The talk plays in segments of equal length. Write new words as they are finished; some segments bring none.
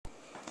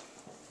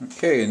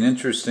Okay, an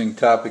interesting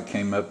topic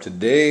came up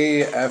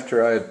today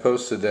after I had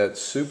posted that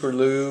Super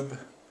Lube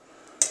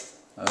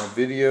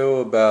video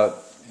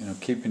about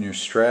keeping your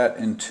Strat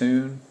in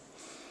tune.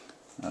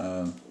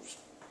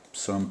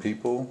 Some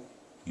people,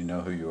 you know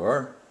who you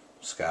are,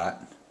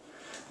 Scott.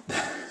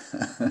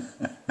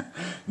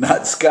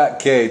 Not Scott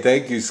K.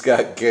 Thank you,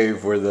 Scott K,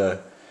 for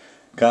the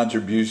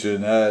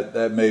contribution.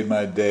 That made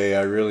my day.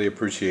 I really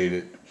appreciate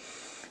it.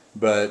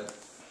 But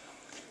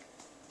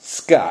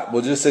Scott,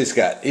 we'll just say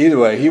Scott. Either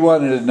way, he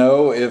wanted to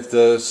know if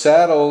the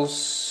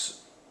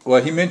saddles,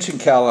 well, he mentioned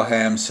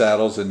Callaham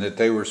saddles and that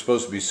they were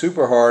supposed to be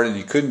super hard and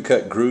you couldn't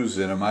cut grooves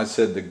in them. I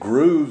said the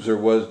grooves are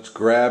what's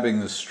grabbing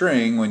the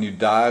string when you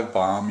dive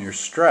bomb your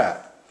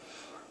Strat,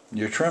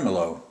 your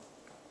tremolo.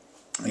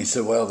 And he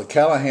said, well, the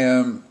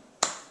Callaham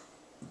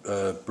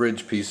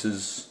bridge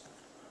pieces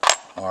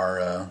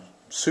are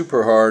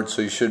super hard,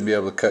 so you shouldn't be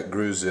able to cut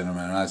grooves in them.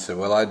 And I said,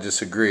 well, I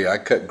disagree. I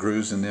cut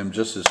grooves in them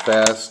just as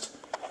fast,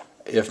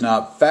 if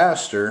not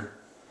faster,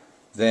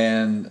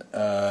 than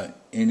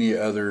any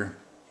other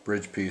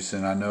bridge piece.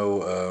 And I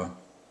know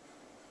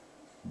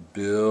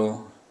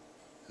Bill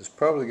is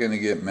probably going to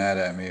get mad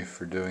at me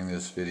for doing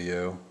this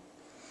video,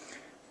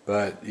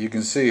 but you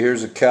can see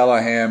here's a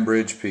Callaham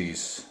bridge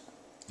piece.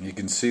 You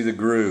can see the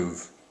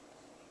groove.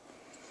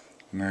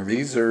 Now,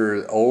 these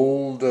are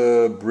old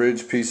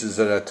bridge pieces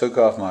that I took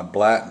off my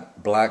black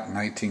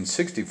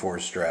 1964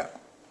 Strat.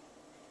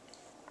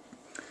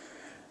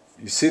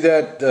 You see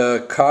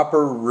that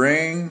copper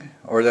ring,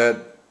 or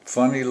that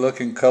funny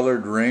looking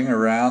colored ring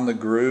around the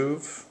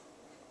groove?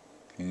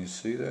 Can you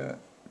see that?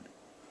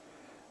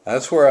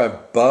 That's where I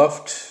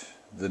buffed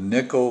the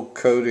nickel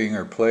coating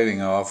or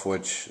plating off,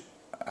 which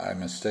I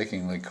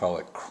mistakenly call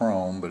it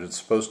chrome, but it's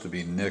supposed to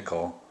be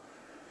nickel.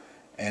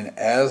 And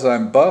as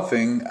I'm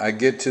buffing, I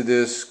get to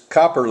this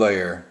copper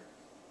layer.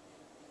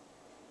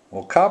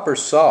 Well,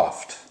 copper's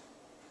soft.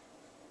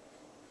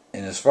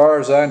 And as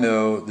far as I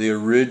know, the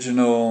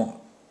original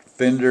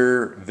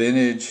Fender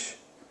vintage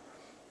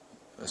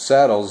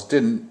saddles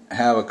didn't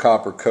have a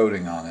copper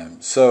coating on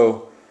them.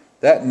 So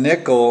that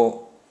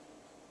nickel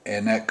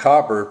and that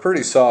copper are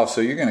pretty soft,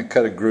 so you're going to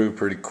cut a groove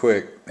pretty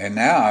quick. And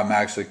now I'm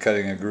actually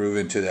cutting a groove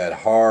into that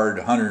hard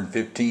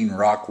 115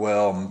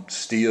 Rockwell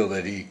steel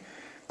that he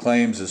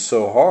claims is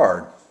so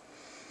hard.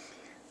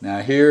 Now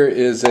here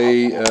is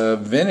a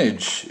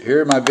vintage,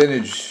 here are my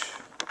vintage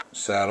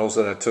saddles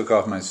that I took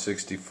off my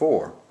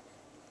 64.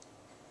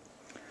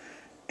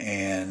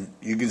 And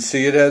you can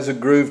see it has a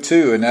groove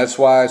too, and that's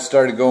why I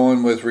started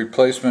going with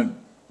replacement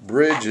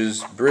bridge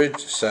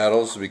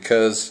saddles,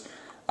 because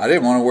I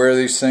didn't want to wear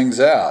these things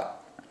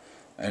out.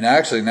 And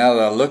actually, now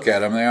that I look at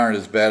them, they aren't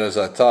as bad as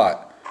I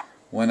thought.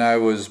 When I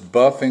was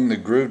buffing the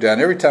groove down,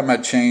 every time I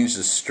changed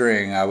the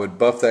string, I would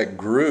buff that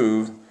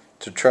groove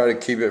to try to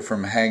keep it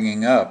from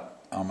hanging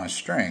up on my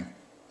string.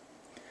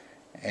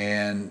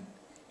 And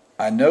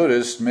I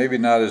noticed, maybe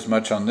not as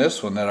much on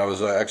this one, that I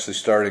was actually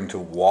starting to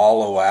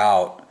wallow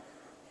out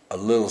a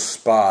little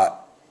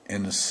spot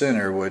in the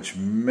center, which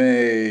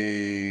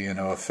may,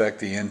 affect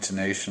the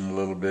intonation a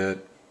little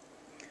bit.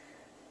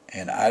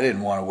 And I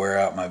didn't want to wear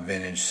out my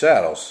vintage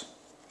saddles.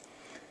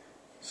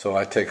 So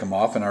I take them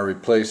off and I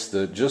replace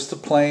just the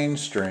plain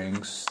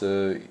strings,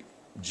 the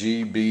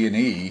G, B, and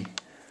E,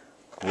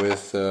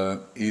 with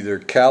either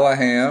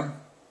Callaham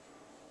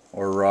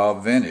or raw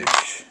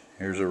vintage.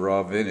 Here's a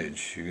raw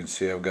vintage. You can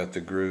see I've got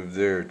the groove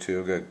there too.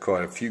 I've got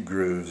quite a few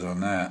grooves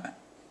on that.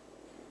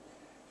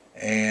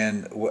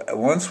 And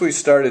once we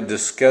started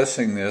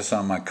discussing this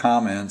on my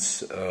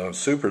comments,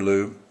 Super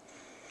Lube,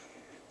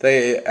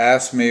 they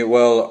asked me,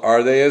 well,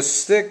 are they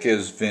as thick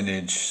as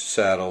vintage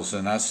saddles?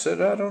 And I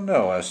said, I don't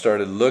know. I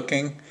started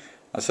looking.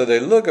 I said, they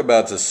look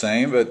about the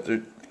same, but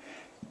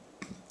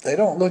they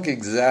don't look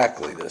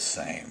exactly the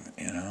same,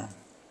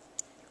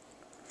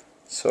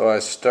 So I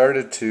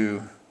started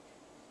to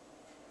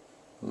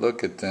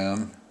look at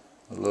them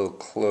a little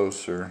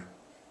closer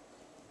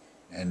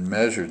and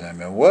measure them.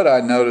 And what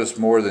I noticed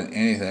more than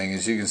anything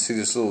is you can see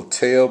this little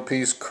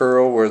tailpiece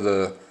curl where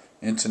the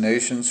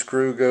intonation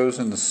screw goes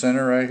in the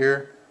center right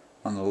here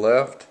on the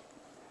left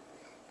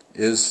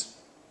is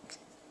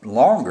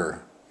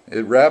longer.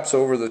 It wraps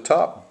over the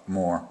top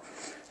more.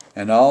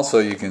 And also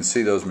you can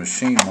see those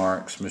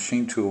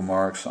machine tool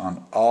marks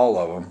on all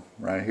of them,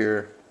 right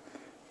here,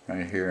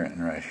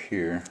 and right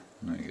here.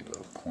 Let me get a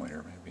little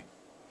pointer maybe.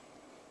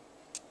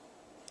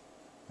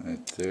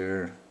 Right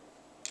there,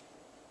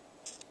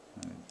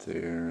 right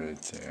there,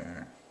 right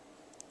there,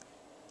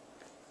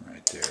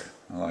 right there.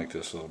 I like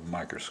this little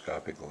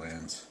microscopic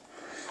lens.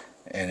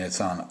 And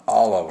it's on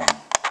all of them.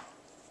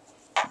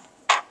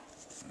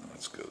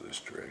 Let's go this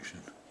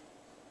direction.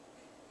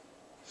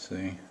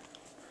 See?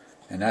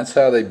 And that's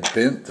how they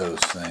bent those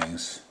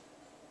things.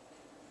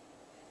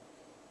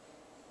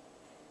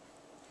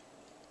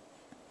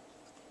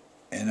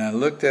 And I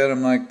looked at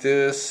them like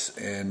this,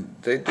 and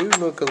they do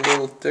look a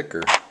little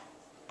thicker.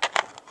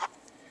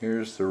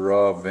 Here's the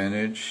raw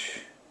vintage.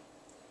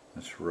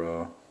 That's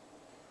raw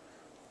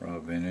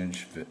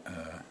vintage,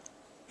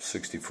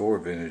 64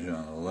 vintage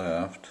on the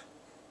left.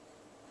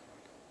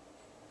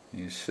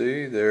 You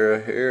see, they're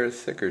a hair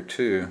thicker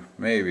too,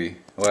 maybe.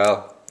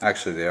 Well,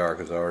 actually they are,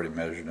 because I already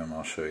measured them.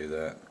 I'll show you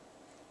that.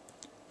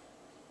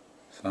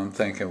 So I'm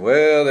thinking,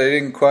 well, they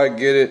didn't quite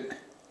get it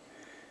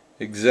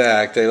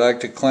exact. They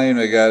like to claim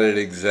they got it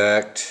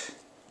exact.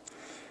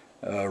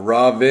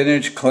 Raw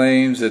Vintage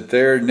claims that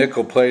their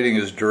nickel plating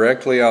is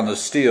directly on the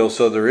steel,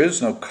 so there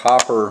is no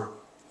copper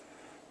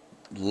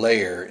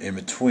layer in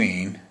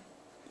between,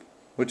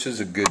 which is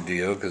a good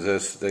deal,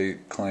 because they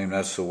claim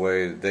that's the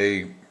way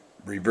they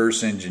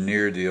reverse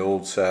engineered the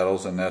old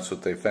saddles, and that's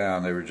what they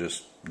found. They were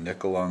just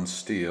nickel on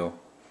steel.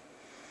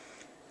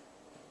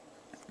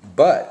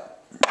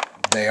 But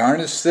they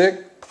aren't as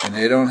thick, and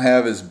they don't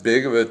have as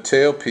big of a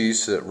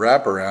tailpiece, that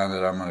wraparound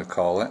that I'm going to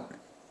call it,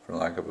 for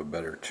lack of a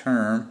better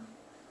term.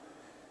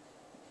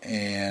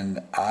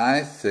 And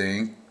I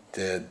think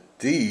that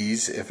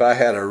these, if I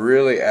had a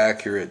really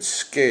accurate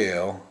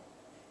scale,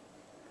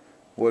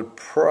 would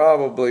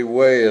probably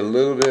weigh a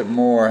little bit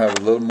more, have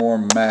a little more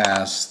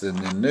mass than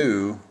the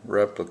new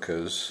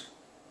replicas.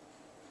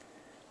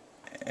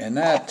 And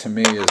that to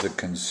me is a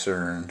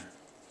concern,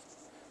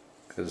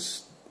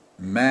 because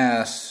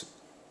mass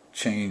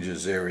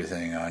changes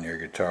everything on your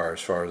guitar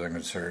as far as I'm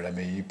concerned. I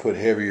mean, you put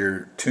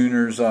heavier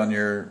tuners on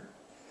your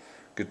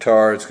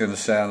guitar, it's going to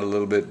sound a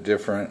little bit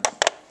different.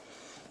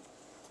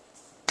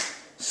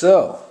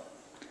 So,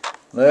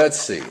 let's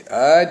see.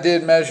 I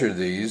did measure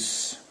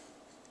these.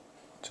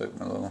 Took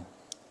my little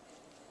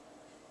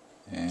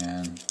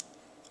and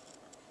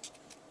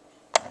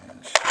let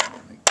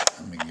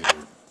me get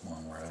it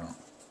one where I don't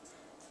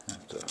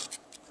have to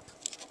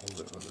hold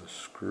it with a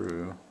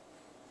screw.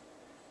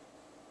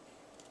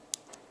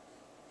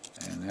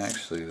 And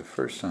actually, the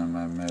first time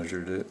I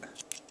measured it,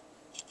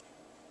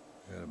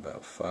 I got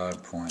about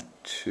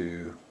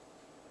 5.2,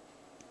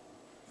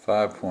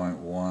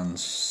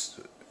 5.1.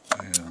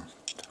 Yeah,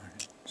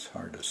 it's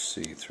hard to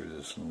see through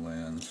this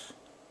lens.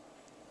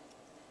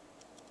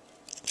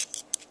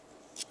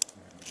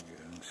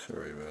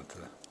 Sorry about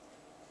that.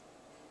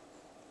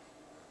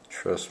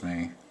 Trust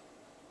me.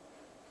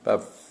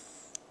 About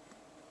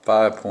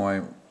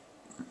 5.13.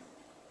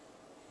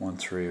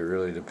 It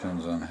really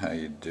depends on how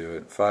you do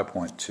it.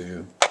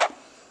 5.2.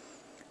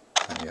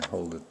 You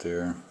hold it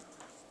there.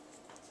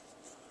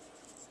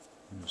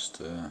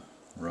 Just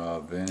raw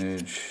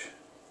vintage.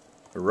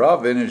 The raw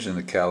vintage and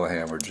the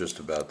Callaham are just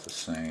about the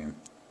same.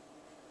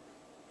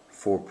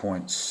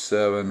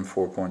 4.7,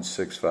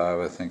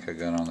 4.65 I think I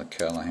got on the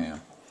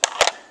Callaham.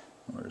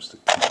 Where's the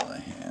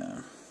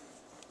Callaham?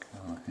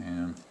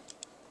 Callaham.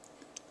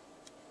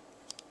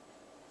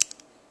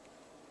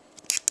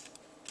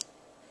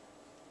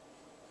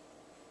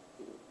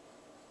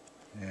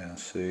 Yeah,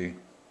 see,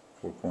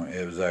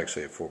 it was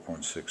actually at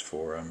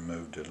 4.64. I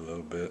moved it a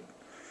little bit.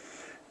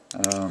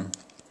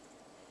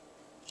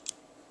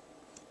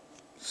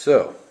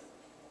 So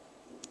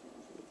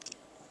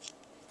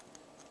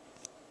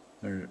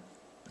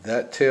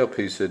that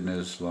tailpiece isn't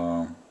as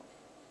long.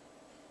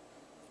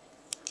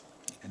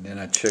 And then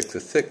I check the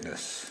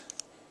thickness.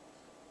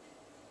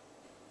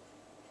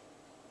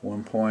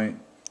 I'm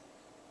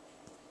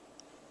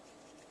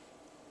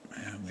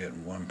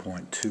getting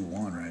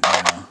 1.21 right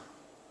now.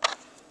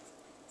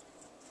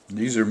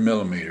 These are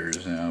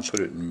millimeters now. I'll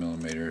put it in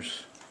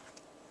millimeters.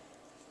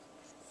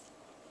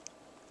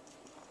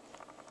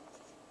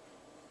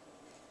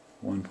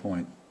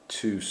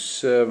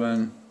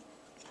 .27.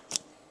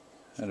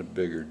 Had a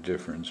bigger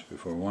difference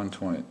before.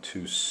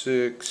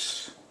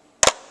 1.26.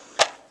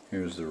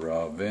 Here's the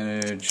raw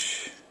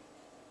vintage,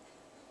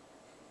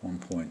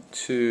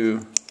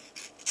 1.2,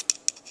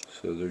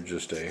 so they're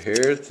just a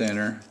hair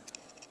thinner,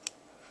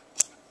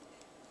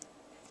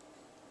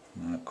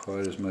 not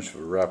quite as much of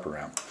a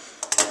wraparound.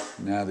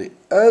 Now the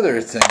other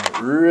thing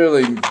that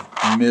really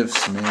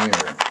miffs me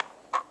or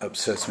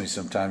upsets me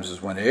sometimes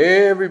is when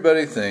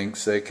everybody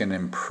thinks they can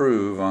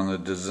improve on the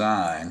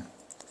design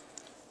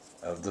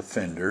of the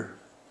Fender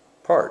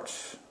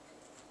parts,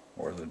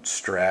 or the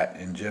Strat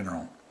in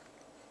general.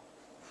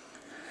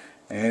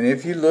 And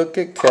if you look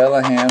at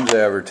Callahan's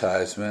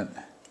advertisement,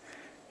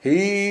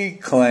 he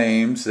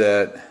claims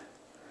that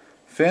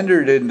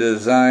Fender didn't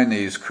design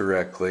these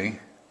correctly,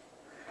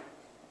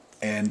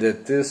 and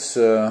that this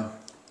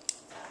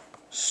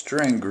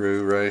string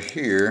groove right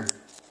here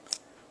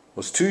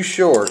was too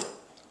short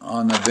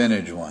on the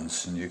vintage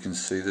ones, and you can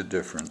see the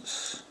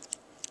difference.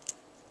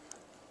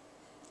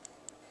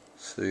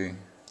 See,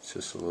 it's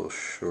just a little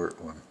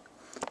short one.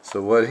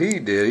 So what he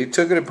did, he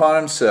took it upon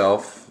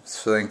himself,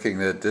 thinking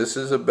that this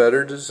is a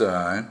better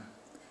design,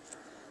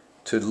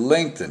 to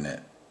lengthen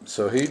it.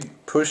 So he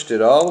pushed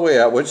it all the way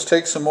out, which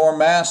takes some more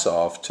mass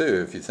off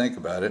too, if you think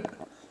about it.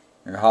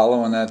 You're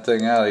hollowing that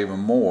thing out even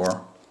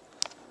more.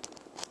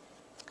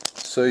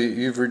 So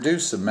you've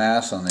reduced the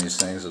mass on these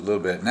things a little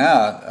bit.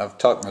 Now I've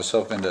talked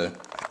myself into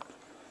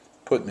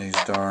putting these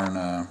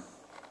darn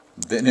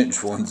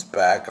vintage ones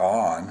back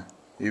on,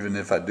 even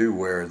if I do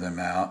wear them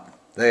out.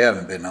 They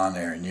haven't been on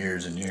there in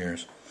years and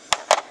years.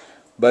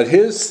 But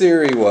his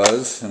theory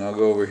was, and I'll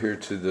go over here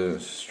to the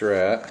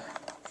Strat,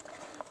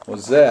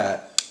 was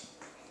that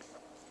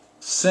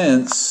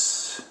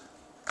since,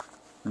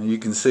 and you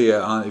can see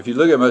if you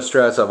look at my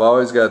Strats, I've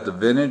always got the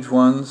vintage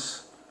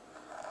ones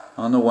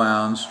on the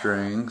wound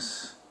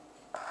strings,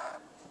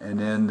 and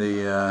then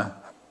the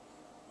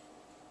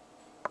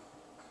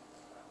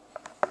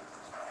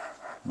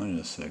wait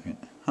a second,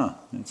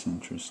 that's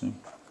interesting.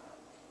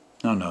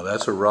 No,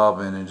 that's a raw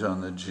vintage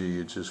on the G.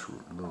 It's just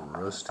a little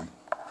rusty.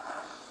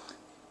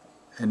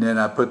 And then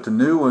I put the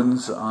new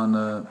ones on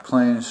the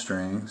plain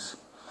strings.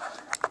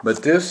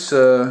 But this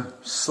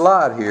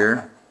slot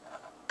here,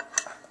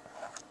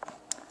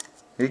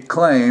 it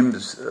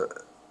claims,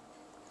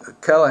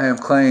 Callaham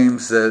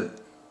claims that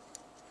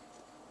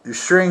your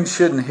strings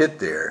shouldn't hit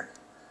there.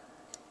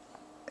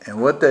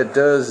 And what that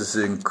does is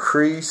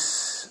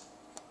increase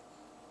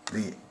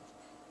the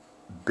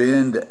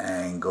bend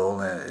angle,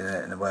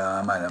 and well,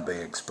 I might not be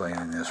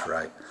explaining this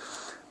right,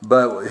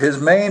 but his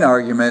main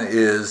argument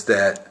is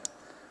that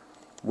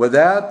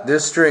without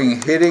this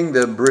string hitting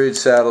the bridge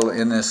saddle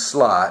in this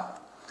slot,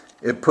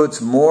 it puts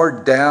more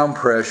down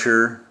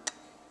pressure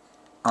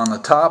on the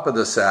top of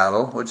the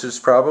saddle, which is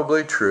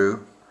probably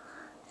true,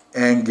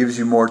 and gives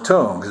you more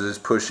tone because it's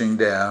pushing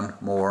down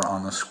more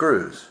on the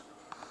screws.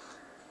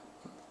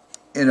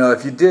 You know,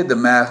 if you did the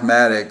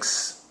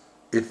mathematics,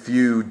 if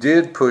you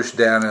did push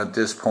down at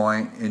this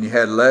point and you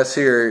had less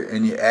here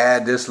and you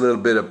add this little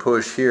bit of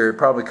push here, it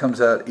probably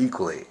comes out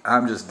equally.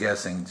 I'm just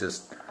guessing,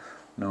 just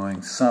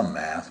knowing some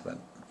math, but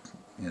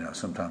you know,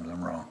 sometimes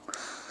I'm wrong.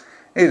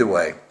 Either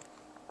way,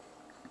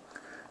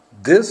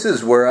 this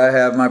is where I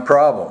have my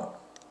problem.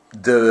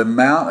 The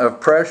amount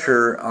of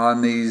pressure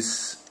on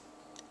these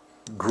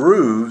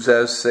grooves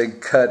as they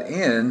cut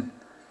in,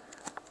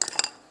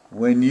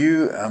 when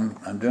you,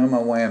 I'm doing my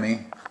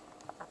whammy,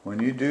 when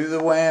you do the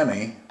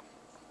whammy,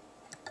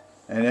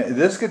 and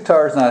this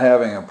guitar's not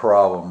having a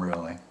problem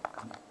really.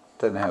 It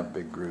doesn't have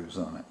big grooves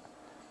on it.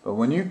 But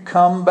when you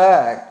come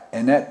back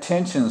and that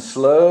tension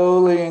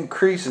slowly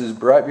increases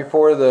right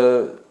before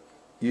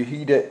you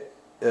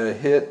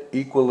hit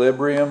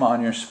equilibrium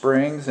on your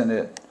springs and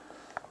it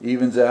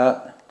evens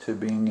out to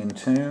being in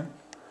tune.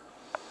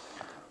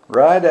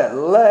 Right at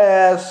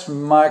last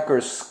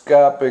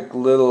microscopic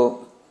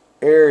little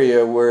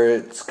area where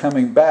it's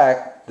coming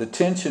back, the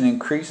tension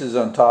increases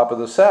on top of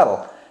the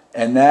saddle.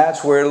 And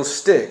that's where it'll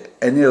stick.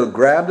 And you'll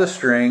grab the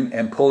string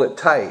and pull it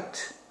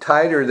tight.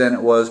 Tighter than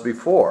it was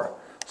before.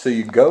 So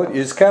you go,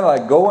 it's kind of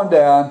like going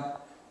down,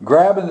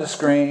 grabbing the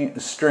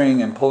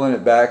string and pulling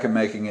it back and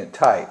making it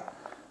tight.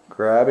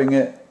 Grabbing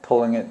it,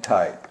 pulling it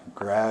tight.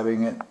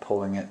 Grabbing it,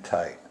 pulling it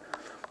tight.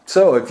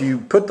 So if you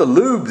put the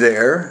lube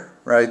there,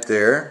 right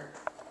there,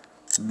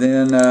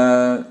 then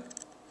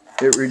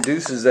it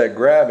reduces that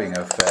grabbing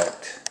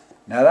effect.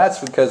 Now that's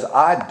because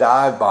I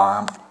dive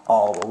bomb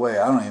all the way.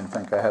 I don't even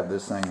think I have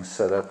this thing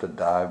set up to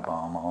dive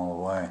bomb all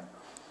the way.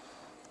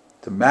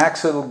 To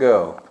max it'll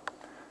go.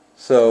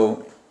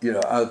 So, you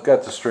know, I've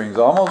got the strings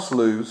almost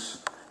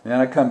loose, and then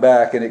I come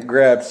back and it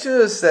grabs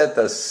just at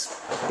the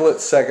split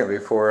second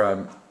before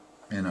I'm,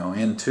 you know,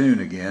 in tune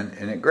again,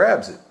 and it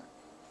grabs it.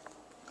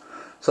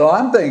 So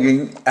I'm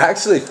thinking,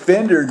 actually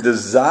Fender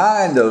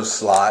designed those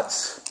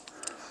slots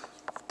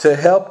to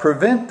help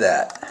prevent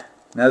that.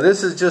 Now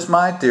this is just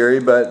my theory,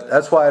 but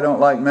that's why I don't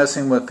like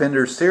messing with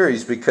Fender's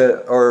theories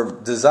or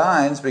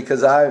designs,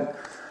 because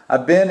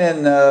I've been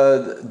in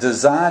the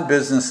design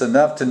business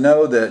enough to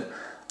know that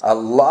a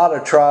lot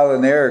of trial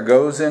and error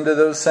goes into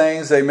those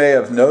things. They may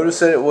have noticed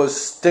that it was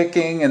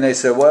sticking and they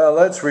said, well,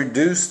 let's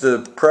reduce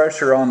the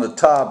pressure on the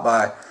top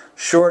by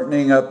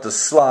shortening up the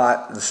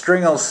slot. The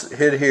string will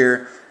hit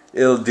here,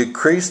 it'll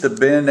decrease the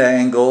bend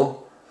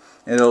angle,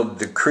 it'll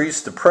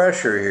decrease the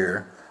pressure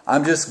here.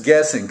 I'm just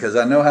guessing because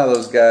I know how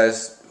those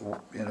guys,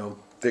 you know,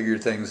 figure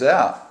things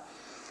out.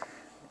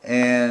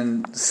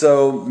 And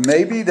so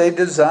maybe they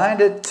designed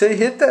it to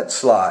hit that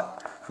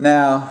slot.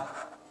 Now,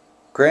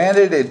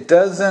 granted, it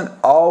doesn't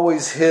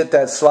always hit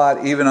that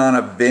slot even on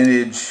a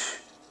vintage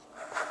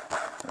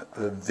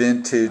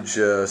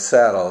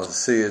saddle.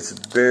 See, it's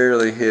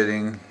barely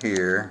hitting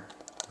here,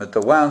 but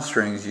the wound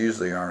strings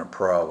usually aren't a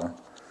problem.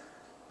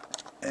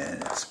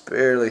 And it's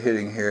barely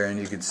hitting here, and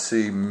you can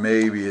see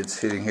maybe it's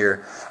hitting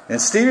here.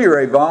 And Stevie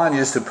Ray Vaughan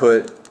used to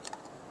put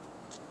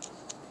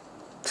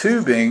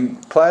tubing,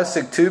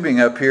 plastic tubing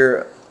up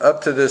here,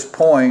 up to this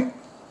point,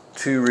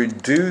 to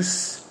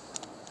reduce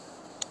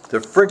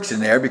the friction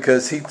there,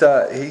 because he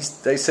thought,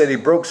 they said he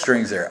broke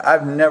strings there.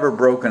 I've never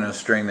broken a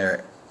string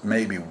there,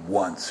 maybe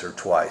once or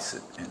twice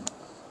in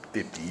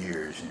 50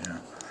 years, you know.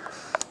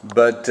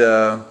 But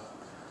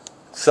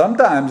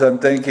sometimes I'm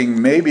thinking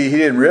maybe he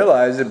didn't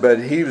realize it,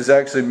 but he was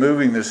actually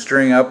moving the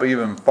string up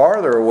even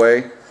farther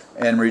away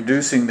and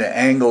reducing the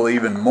angle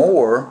even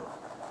more.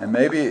 And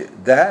maybe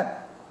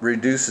that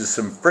reduces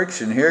some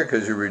friction here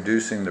because you're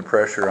reducing the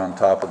pressure on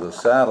top of the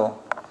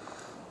saddle.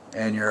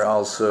 And you're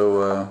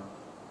also,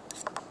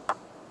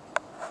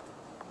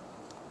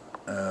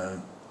 I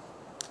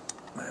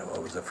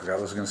forgot what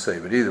I was going to say,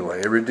 but either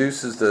way, it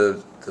reduces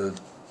the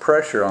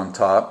pressure on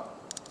top.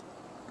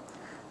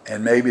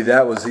 And maybe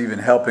that was even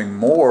helping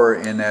more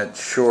in that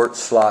short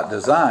slot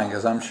design,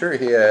 because I'm sure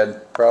he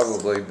had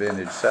probably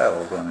vintage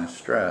saddles on his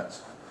Strats.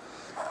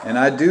 And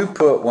I do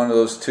put one of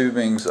those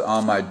tubings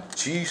on my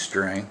G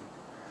string,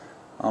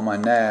 on my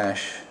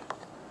Nash,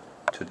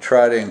 to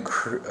try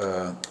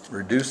to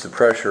reduce the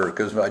pressure,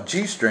 because my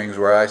G string's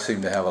where I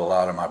seem to have a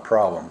lot of my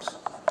problems.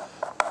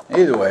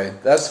 Either way,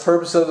 that's the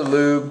purpose of the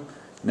lube.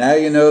 Now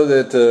you know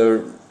that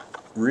the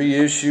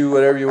reissue,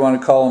 whatever you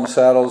want to call them,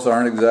 saddles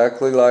aren't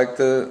exactly like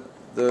the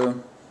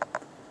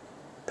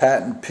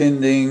patent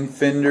pending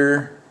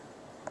Fender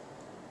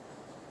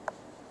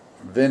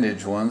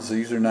vintage ones.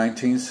 These are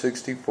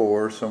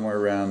 1964, somewhere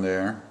around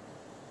there,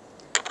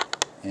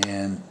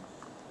 and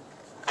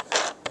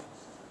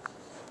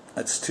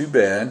that's too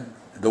bad.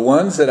 The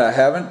ones that I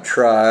haven't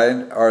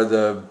tried are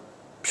the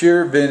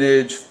pure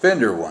vintage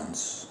Fender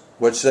ones,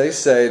 which they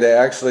say they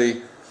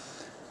actually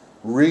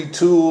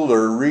retooled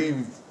or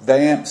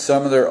revamped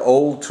some of their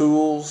old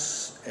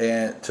tools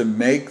and to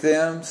make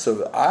them,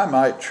 so I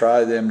might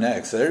try them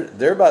next.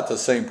 They're about the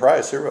same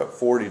price. They're about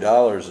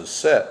 $40 a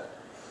set,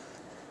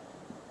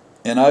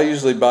 and I'll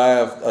usually buy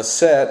a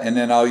set, and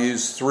then I'll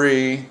use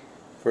 3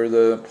 for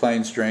the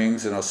plain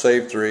strings, and I'll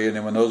save 3, and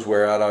then when those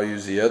wear out I'll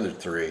use the other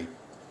 3.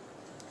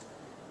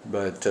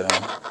 But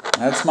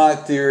that's my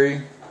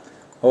theory.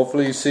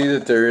 Hopefully you see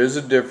that there is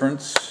a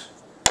difference.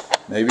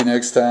 Maybe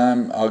next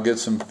time I'll get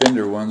some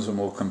Fender ones and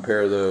we'll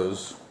compare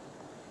those.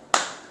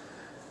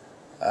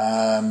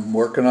 I'm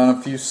working on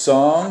a few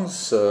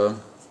songs. Here,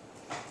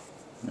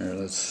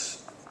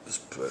 let's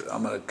put.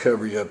 I'm going to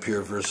cover you up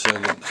here for a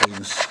second,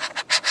 please.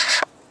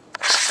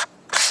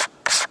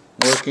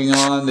 Working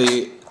on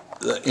the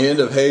end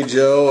of Hey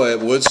Joe at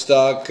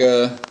Woodstock.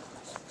 I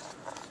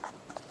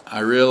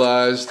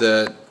realized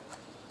that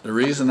the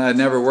reason I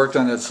never worked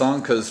on that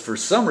song, because for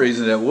some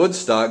reason at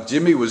Woodstock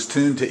Jimmy was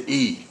tuned to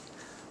E,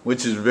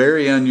 which is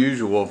very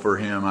unusual for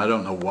him. I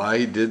don't know why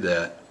he did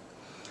that.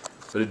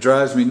 But it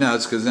drives me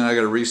nuts, because then I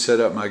got to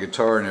reset up my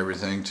guitar and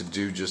everything to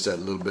do just that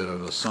little bit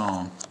of a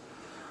song.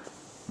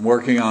 I'm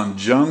working on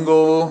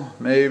Jungle,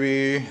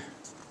 maybe,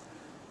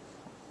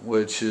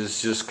 which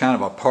is just kind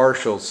of a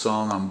partial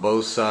song on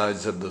both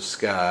sides of the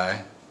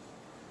sky.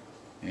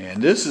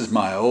 And this is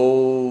my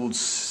old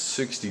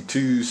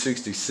 62,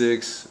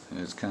 66.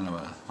 It's kind of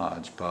a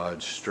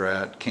hodgepodge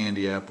Strat,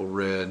 candy apple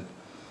red. You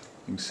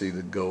can see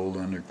the gold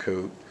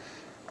undercoat.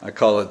 I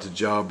call it the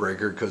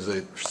Jawbreaker because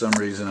for some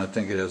reason I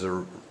think it has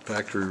a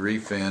factory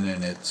refin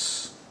and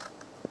it's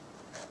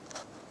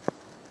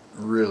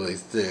really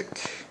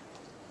thick.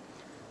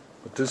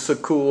 But this is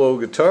a cool old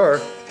guitar,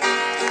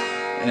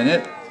 and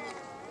you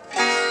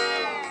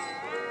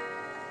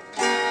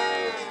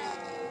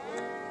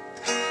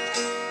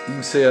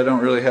can see I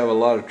don't really have a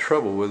lot of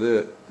trouble with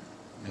it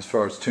as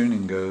far as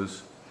tuning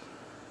goes.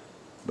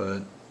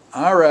 But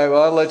alright,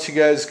 well, I'll let you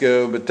guys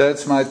go, but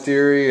that's my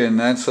theory, and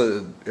that's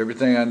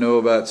everything I know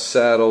about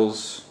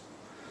saddles.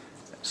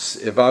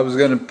 If I was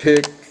going to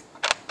pick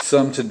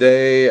some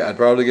today, I'd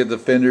probably get the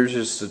Fenders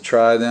just to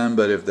try them,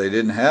 but if they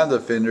didn't have the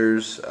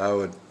Fenders, I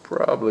would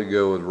probably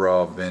go with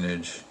raw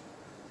vintage.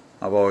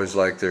 I've always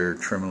liked their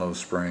tremolo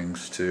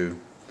springs too.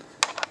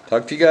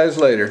 Talk to you guys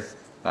later.